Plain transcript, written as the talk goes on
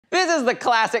This is the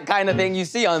classic kind of thing you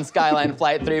see on Skyline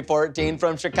Flight 314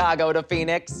 from Chicago to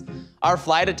Phoenix. Our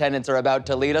flight attendants are about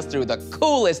to lead us through the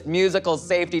coolest musical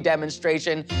safety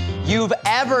demonstration you've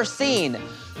ever seen,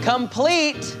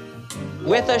 complete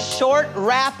with a short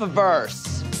rap verse.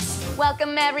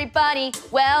 Welcome everybody,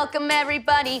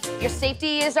 your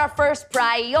safety is our first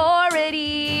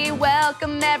priority.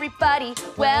 Welcome everybody,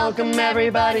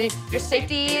 your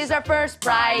safety is our first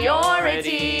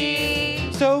priority.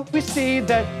 So we see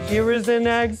that here is an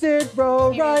exit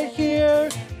row right here.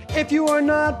 If you are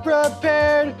not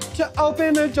prepared to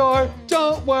open the door,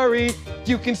 don't worry,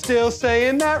 you can still stay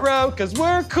in that row, 'cause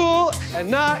we're cool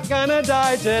and not gonna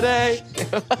die today.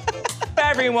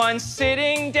 Everyone's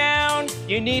sitting down,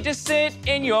 you need to sit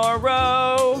in your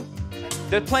row.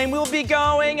 The plane will be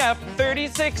going up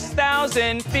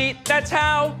 36,000 feet. That's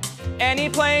how any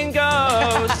plane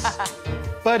goes.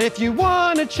 But if you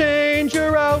wanna change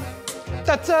your row,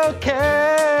 that's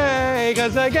okay,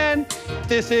 'cause again,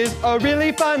 this is a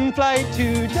really fun flight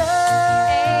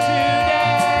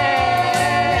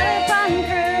today. Fun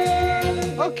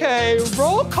crew. Okay,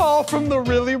 roll call from the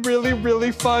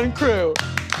really fun crew.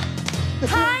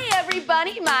 Hi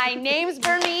everybody, my name's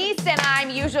Bernice and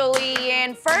I'm usually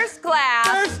in first class.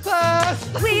 First class.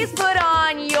 Please put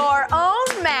on your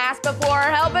own mask before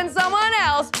helping someone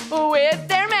else with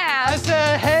their I mask.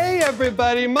 said, hey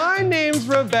everybody, my name's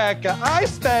Rebecca. I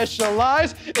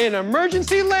specialize in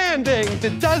emergency landings.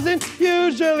 It doesn't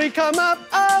usually come up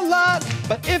a lot,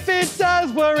 but if it does,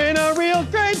 we're in a real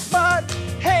great spot.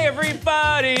 Hey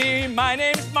everybody, my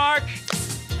name's Mark.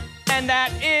 And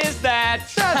that is that.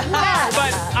 That's Mark.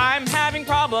 But I'm having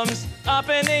problems up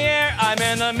in the air. I'm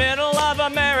in the middle of a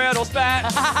marital spat.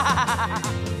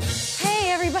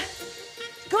 Hey everybody.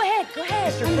 Go ahead.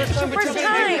 It's your first time, but first you're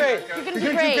gonna do time. great. You're gonna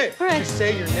do great. All right. Just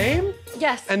say your name,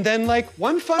 Yes. and then like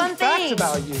one fun fact things.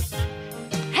 about you.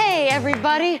 Hey,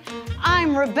 everybody.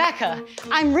 I'm Rebecca.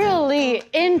 I'm really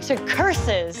into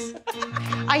curses.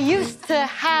 I used to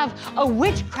have a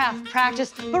witchcraft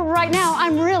practice, but right now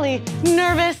I'm really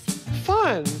nervous.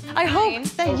 Fun. I hope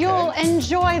that you'll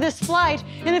enjoy this flight,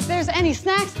 and if there's any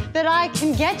snacks that I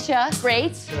can get you,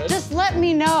 Great. just let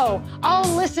me know. I'll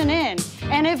listen in,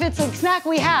 and if it's a snack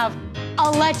we have,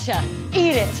 I'll let you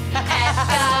eat it.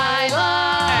 At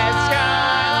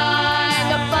Skyline,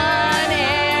 the fun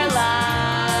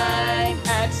airline.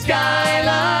 At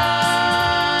Skyline,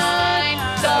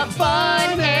 the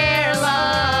fun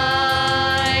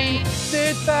airline.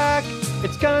 Sit back.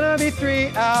 It's gonna be 3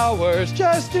 hours.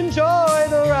 Just enjoy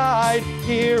the ride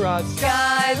here on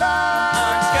Skyline.